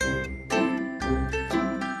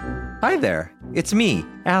Hi there, it's me,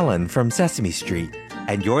 Alan from Sesame Street,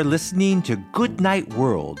 and you're listening to Good Night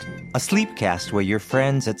World, a sleepcast where your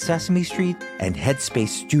friends at Sesame Street and Headspace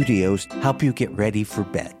Studios help you get ready for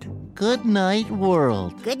bed. Good night,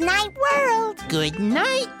 world. Good night, world. Good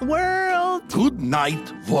night, world. Good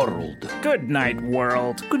night, world. Good night,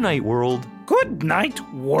 world. Good night, world. Good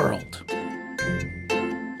night, world.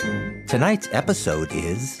 Tonight's episode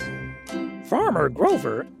is... Farmer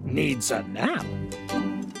Grover needs a nap.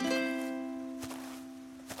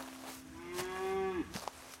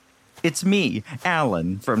 It's me,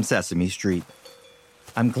 Alan from Sesame Street.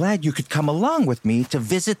 I'm glad you could come along with me to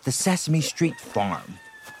visit the Sesame Street farm.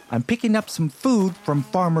 I'm picking up some food from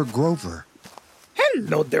Farmer Grover.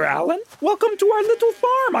 Hello there, Alan. Welcome to our little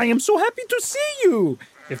farm. I am so happy to see you.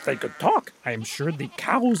 If they could talk, I am sure the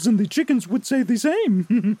cows and the chickens would say the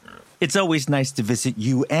same. It's always nice to visit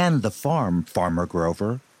you and the farm, Farmer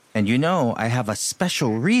Grover. And you know, I have a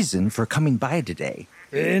special reason for coming by today.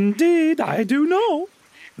 Indeed, I do know.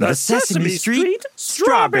 The Sesame Street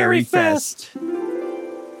Strawberry Fest.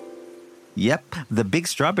 Yep, the big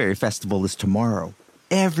Strawberry Festival is tomorrow.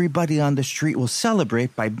 Everybody on the street will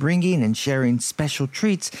celebrate by bringing and sharing special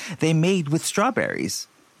treats they made with strawberries.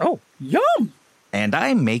 Oh, yum! And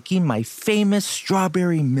I'm making my famous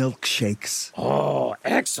strawberry milkshakes. Oh,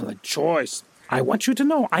 excellent choice. I want you to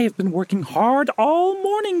know I have been working hard all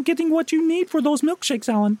morning getting what you need for those milkshakes,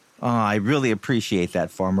 Alan. Oh, I really appreciate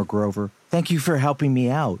that, Farmer Grover. Thank you for helping me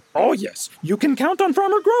out. Oh, yes. You can count on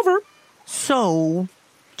Farmer Grover. So,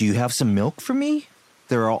 do you have some milk for me?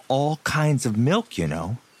 There are all kinds of milk, you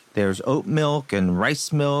know. There's oat milk and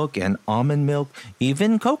rice milk and almond milk,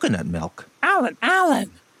 even coconut milk.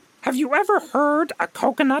 Alan, have you ever heard a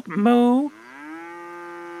coconut moo?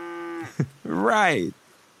 Right.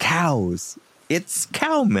 Cows. It's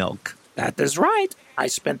cow milk. That is right. I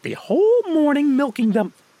spent the whole morning milking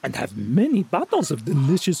them and have many bottles of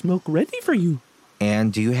delicious milk ready for you.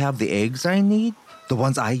 And do you have the eggs I need? The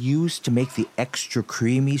ones I use to make the extra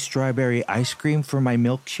creamy strawberry ice cream for my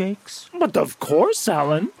milkshakes? But of course,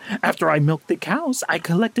 Alan. After I milked the cows, I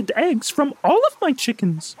collected eggs from all of my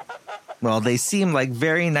chickens. Well, they seem like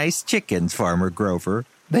very nice chickens, Farmer Grover.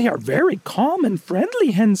 They are very calm and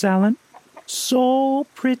friendly hens, Alan. So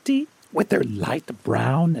pretty, with their light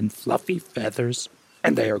brown and fluffy feathers.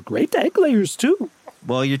 And they are great egg layers, too.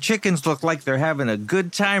 Well, your chickens look like they're having a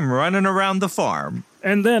good time running around the farm.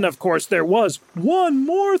 And then, of course, there was one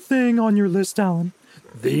more thing on your list, Alan.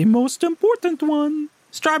 The most important one.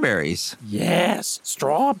 Strawberries. Yes,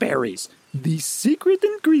 strawberries. The secret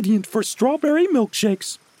ingredient for strawberry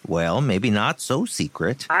milkshakes. Well, maybe not so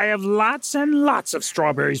secret. I have lots and lots of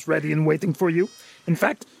strawberries ready and waiting for you. In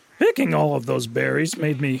fact, picking all of those berries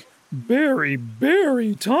made me very,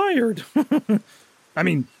 very tired. I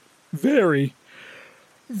mean, very,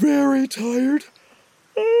 very tired.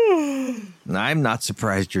 I'm not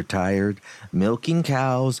surprised you're tired. Milking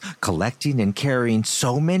cows, collecting and carrying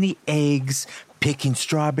so many eggs, picking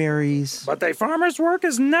strawberries. But a farmer's work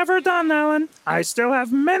is never done, Alan. I still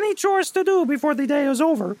have many chores to do before the day is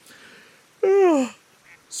over.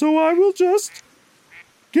 So I will just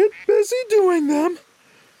get busy doing them.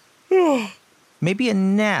 Maybe a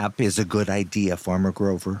nap is a good idea, Farmer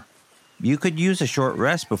Grover. You could use a short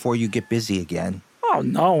rest before you get busy again. Oh,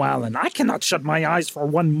 no, Alan. I cannot shut my eyes for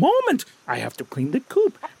one moment. I have to clean the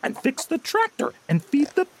coop and fix the tractor and feed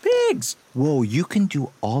the pigs. Whoa, you can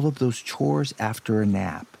do all of those chores after a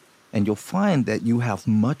nap. And you'll find that you have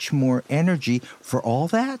much more energy for all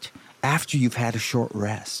that after you've had a short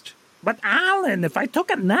rest. But, Alan, if I took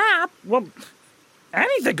a nap, well,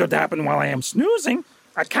 anything could happen while I am snoozing.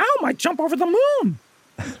 A cow might jump over the moon.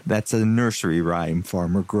 That's a nursery rhyme,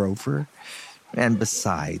 Farmer Grover. And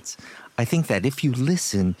besides, I think that if you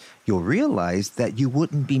listen, you'll realize that you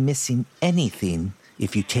wouldn't be missing anything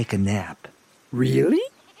if you take a nap. Really?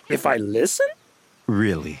 If I listen?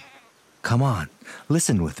 Really. Come on,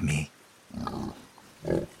 listen with me.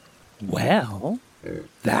 Well,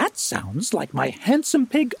 that sounds like my handsome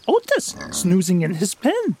pig Otis snoozing in his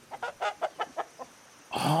pen.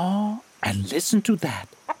 Oh, and listen to that.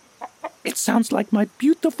 It sounds like my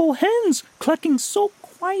beautiful hens clucking so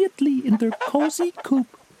quietly in their cozy coop.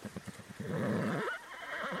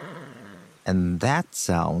 And that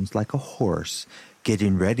sounds like a horse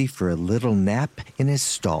getting ready for a little nap in his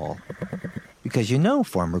stall. Because you know,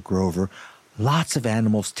 Farmer Grover, lots of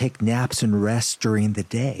animals take naps and rest during the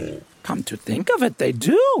day. Come to think of it, they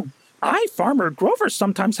do. I, Farmer Grover,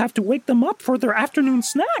 sometimes have to wake them up for their afternoon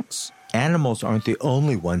snacks. Animals aren't the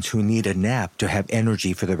only ones who need a nap to have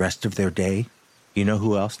energy for the rest of their day. You know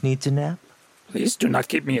who else needs a nap? Please do not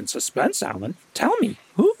keep me in suspense, Alan. Tell me,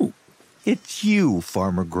 who? It's you,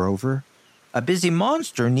 Farmer Grover. A busy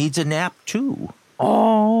monster needs a nap, too.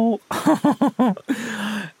 Oh,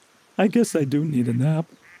 I guess I do need a nap.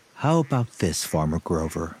 How about this, Farmer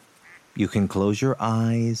Grover? You can close your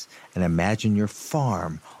eyes and imagine your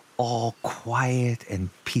farm all quiet and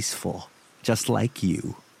peaceful, just like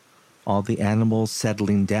you. All the animals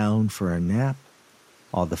settling down for a nap.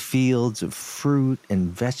 All the fields of fruit and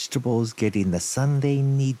vegetables getting the sun they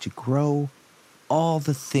need to grow. All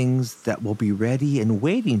the things that will be ready and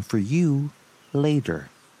waiting for you later,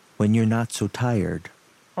 when you're not so tired.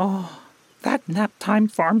 Oh, that nap time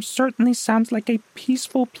farm certainly sounds like a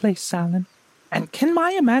peaceful place, Alan. And can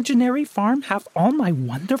my imaginary farm have all my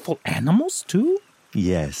wonderful animals, too?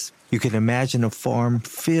 Yes, you can imagine a farm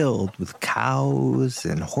filled with cows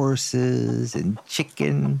and horses and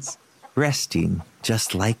chickens, resting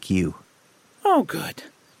just like you. Oh, good.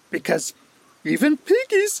 Because even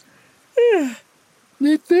piggies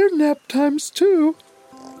need their nap times, too.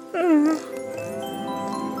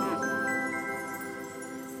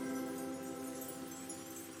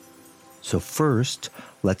 So first,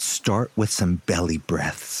 let's start with some belly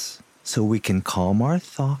breaths so we can calm our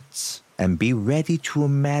thoughts and be ready to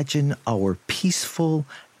imagine our peaceful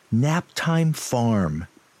nap time farm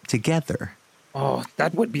together. Oh,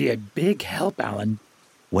 that would be a big help, Alan.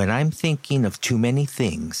 When I'm thinking of too many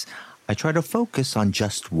things, I try to focus on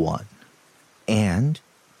just one. And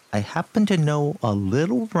I happen to know a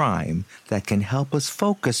little rhyme that can help us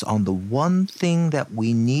focus on the one thing that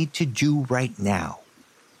we need to do right now.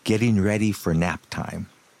 Getting ready for nap time.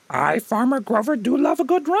 I, Farmer Grover, do love a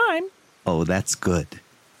good rhyme. Oh, that's good.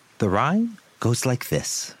 The rhyme goes like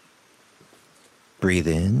this. Breathe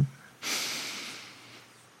in.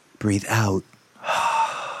 Breathe out.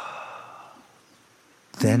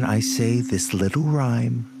 Then I say this little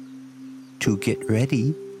rhyme to get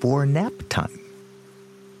ready for nap time.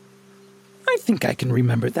 I think I can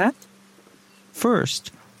remember that.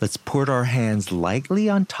 First, let's put our hands lightly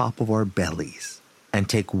on top of our bellies and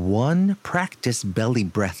take one practice belly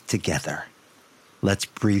breath together. Let's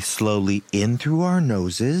breathe slowly in through our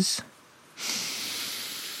noses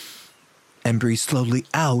and breathe slowly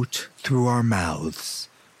out through our mouths.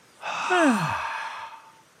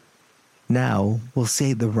 Now we'll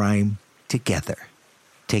say the rhyme together,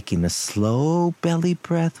 taking a slow belly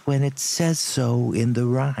breath when it says so in the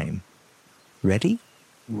rhyme. Ready?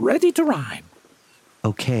 Ready to rhyme.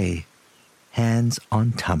 Okay, hands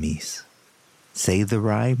on tummies. Say the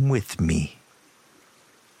rhyme with me.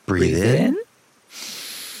 Breathe in.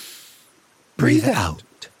 Breathe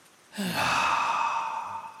out.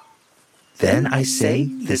 Then I say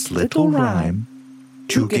this little rhyme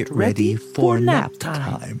to get ready for nap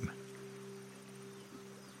time.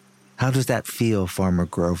 How does that feel, Farmer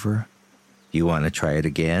Grover? You want to try it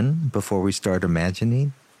again before we start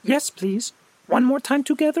imagining? Yes, please. One more time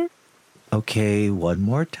together. Okay, one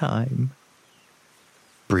more time.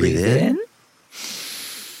 Breathe in.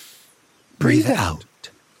 Breathe out.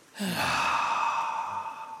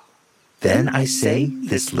 Then I say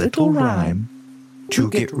this little rhyme to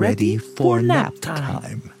get ready for nap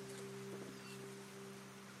time.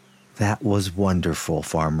 That was wonderful,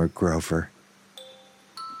 Farmer Grover.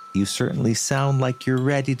 You certainly sound like you're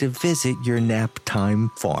ready to visit your nap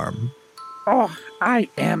time farm. Oh, I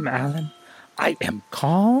am, Alan. I am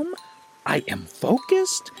calm, I am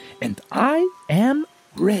focused, and I am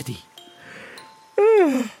ready.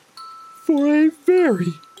 For a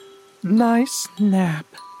very nice nap.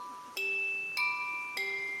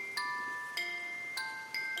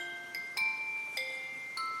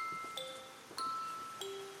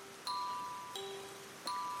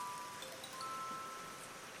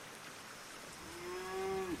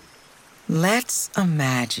 Let's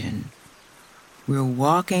imagine we're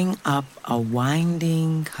walking up a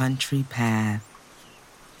winding country path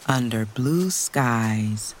under blue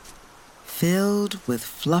skies filled with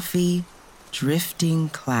fluffy, drifting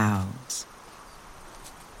clouds.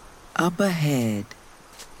 Up ahead,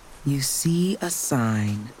 you see a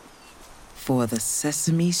sign for the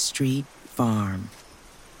Sesame Street Farm.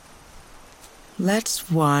 Let's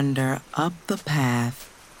wander up the path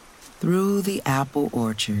through the apple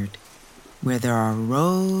orchard, where there are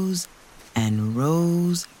rows and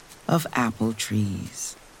rows of apple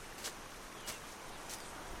trees.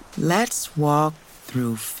 Let's walk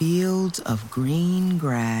through fields of green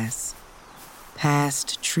grass,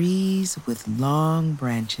 past trees with long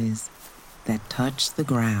branches that touch the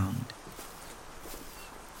ground.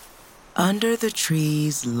 Under the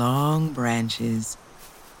trees' long branches,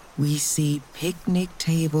 we see picnic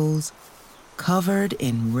tables covered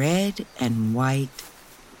in red and white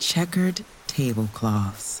checkered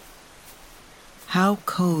tablecloths. How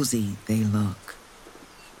cozy they look.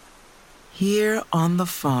 Here on the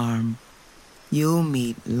farm, you'll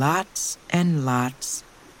meet lots and lots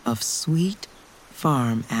of sweet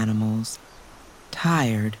farm animals,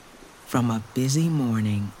 tired from a busy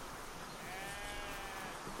morning.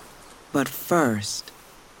 But first,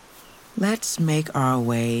 let's make our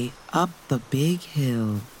way up the big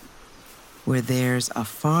hill where there's a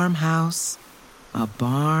farmhouse, a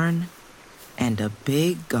barn, and a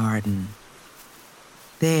big garden.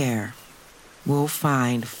 There, we'll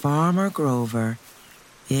find Farmer Grover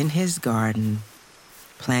in his garden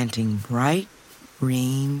planting bright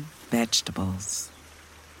green vegetables.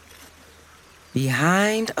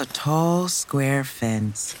 Behind a tall square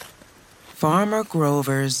fence, Farmer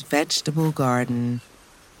Grover's vegetable garden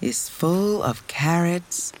is full of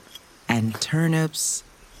carrots and turnips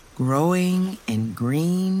growing in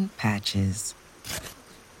green patches.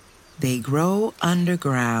 They grow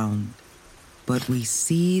underground, but we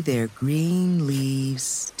see their green leaves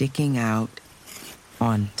sticking out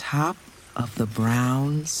on top of the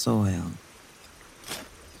brown soil.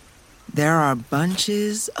 There are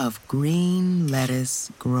bunches of green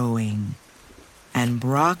lettuce growing and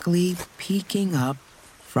broccoli peeking up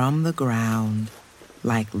from the ground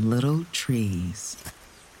like little trees.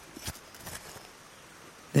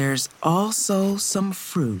 There's also some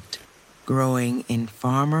fruit growing in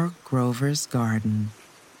Farmer Grover's garden.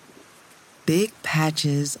 Big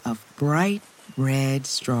patches of bright red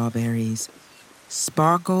strawberries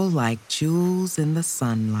sparkle like jewels in the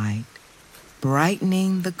sunlight,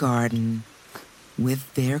 brightening the garden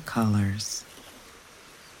with their colors.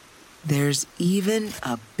 There's even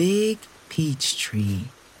a big peach tree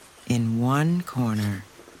in one corner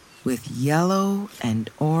with yellow and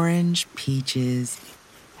orange peaches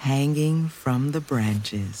hanging from the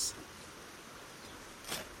branches.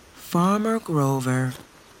 Farmer Grover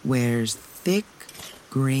wears thick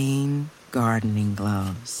green gardening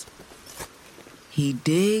gloves. He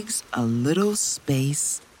digs a little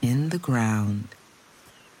space in the ground,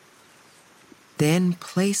 then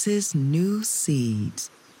places new seeds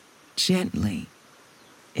gently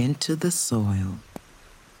into the soil.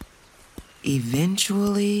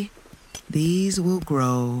 Eventually, these will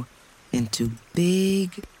grow into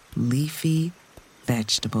big, leafy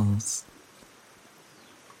vegetables.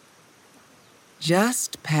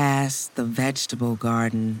 Just past the vegetable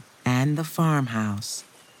garden and the farmhouse,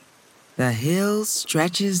 the hill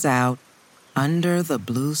stretches out under the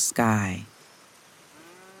blue sky.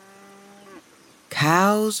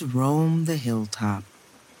 Cows roam the hilltop.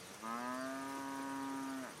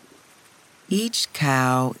 Each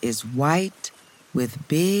cow is white with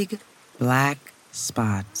big black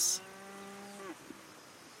spots.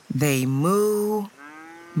 They moo,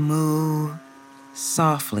 moo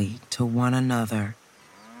softly to one another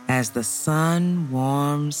as the sun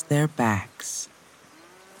warms their backs.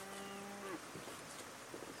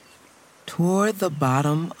 Toward the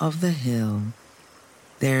bottom of the hill,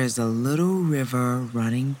 there's a little river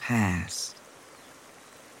running past.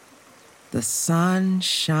 The sun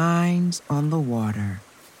shines on the water.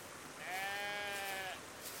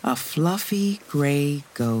 A fluffy gray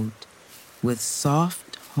goat with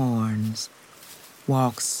soft horns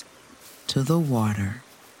walks to the water.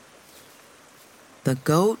 The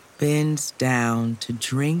goat bends down to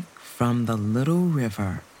drink from the little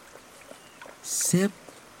river. Sip,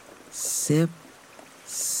 sip,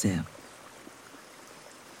 sip.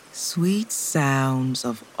 Sweet sounds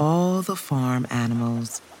of all the farm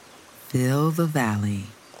animals fill the valley.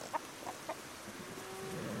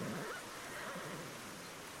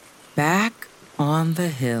 Back on the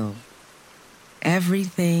hill,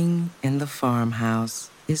 everything in the farmhouse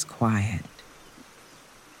is quiet.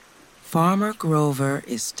 Farmer Grover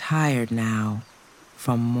is tired now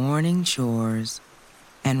from morning chores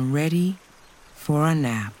and ready for a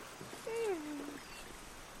nap.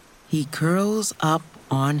 He curls up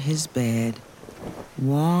on his bed,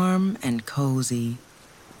 warm and cozy,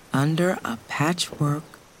 under a patchwork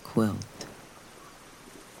quilt.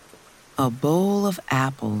 A bowl of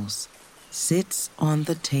apples sits on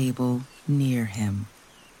the table near him.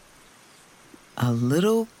 A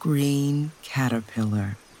little green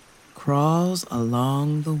caterpillar crawls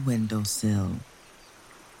along the windowsill,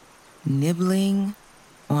 nibbling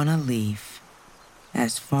on a leaf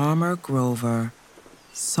as Farmer Grover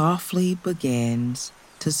softly begins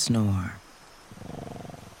to snore.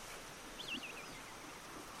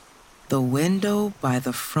 The window by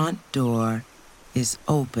the front door is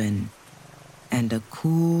open, and a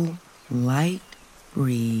cool, light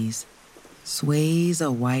breeze sways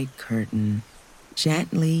a white curtain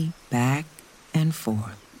gently back and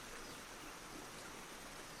forth.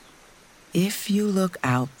 If you look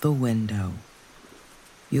out the window,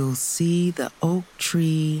 you'll see the oak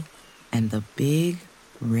tree and the big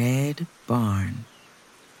red barn.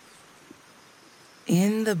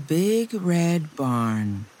 In the big red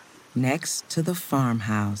barn, next to the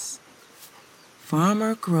farmhouse,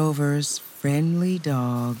 Farmer Grover's friendly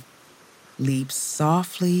dog leaps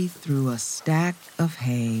softly through a stack of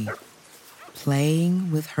hay, playing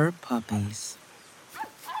with her puppies.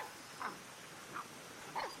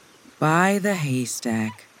 By the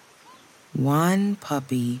haystack, one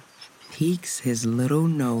puppy peeks his little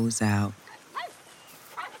nose out.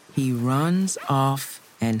 He runs off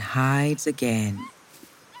and hides again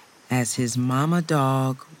as his mama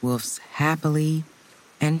dog woofs happily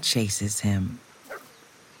and chases him.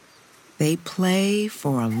 They play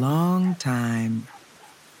for a long time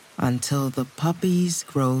until the puppies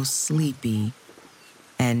grow sleepy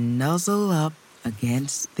and nuzzle up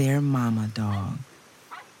against their mama dog.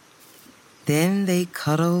 Then they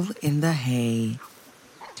cuddle in the hay,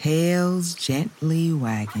 tails gently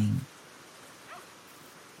wagging.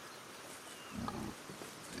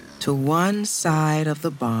 To one side of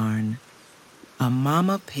the barn, a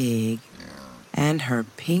mama pig and her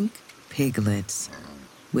pink piglets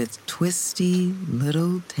with twisty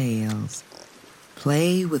little tails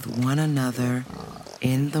play with one another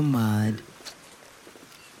in the mud,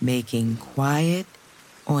 making quiet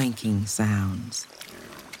oinking sounds.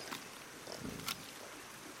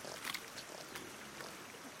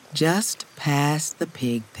 Just past the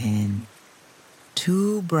pig pen,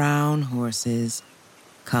 two brown horses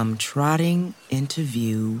come trotting into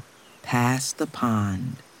view past the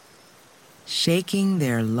pond, shaking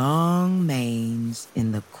their long manes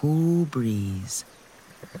in the cool breeze,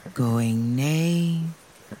 going neigh,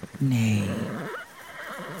 neigh.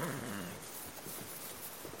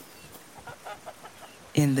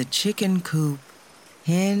 In the chicken coop,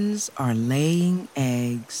 hens are laying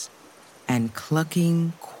eggs and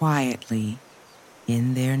clucking quietly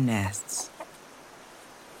in their nests.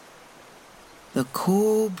 The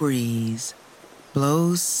cool breeze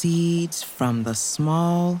blows seeds from the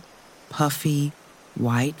small, puffy,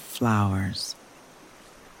 white flowers.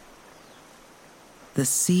 The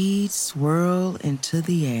seeds swirl into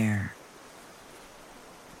the air.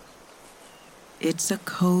 It's a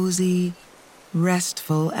cozy,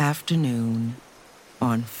 restful afternoon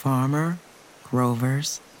on Farmer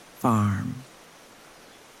Grover's farm.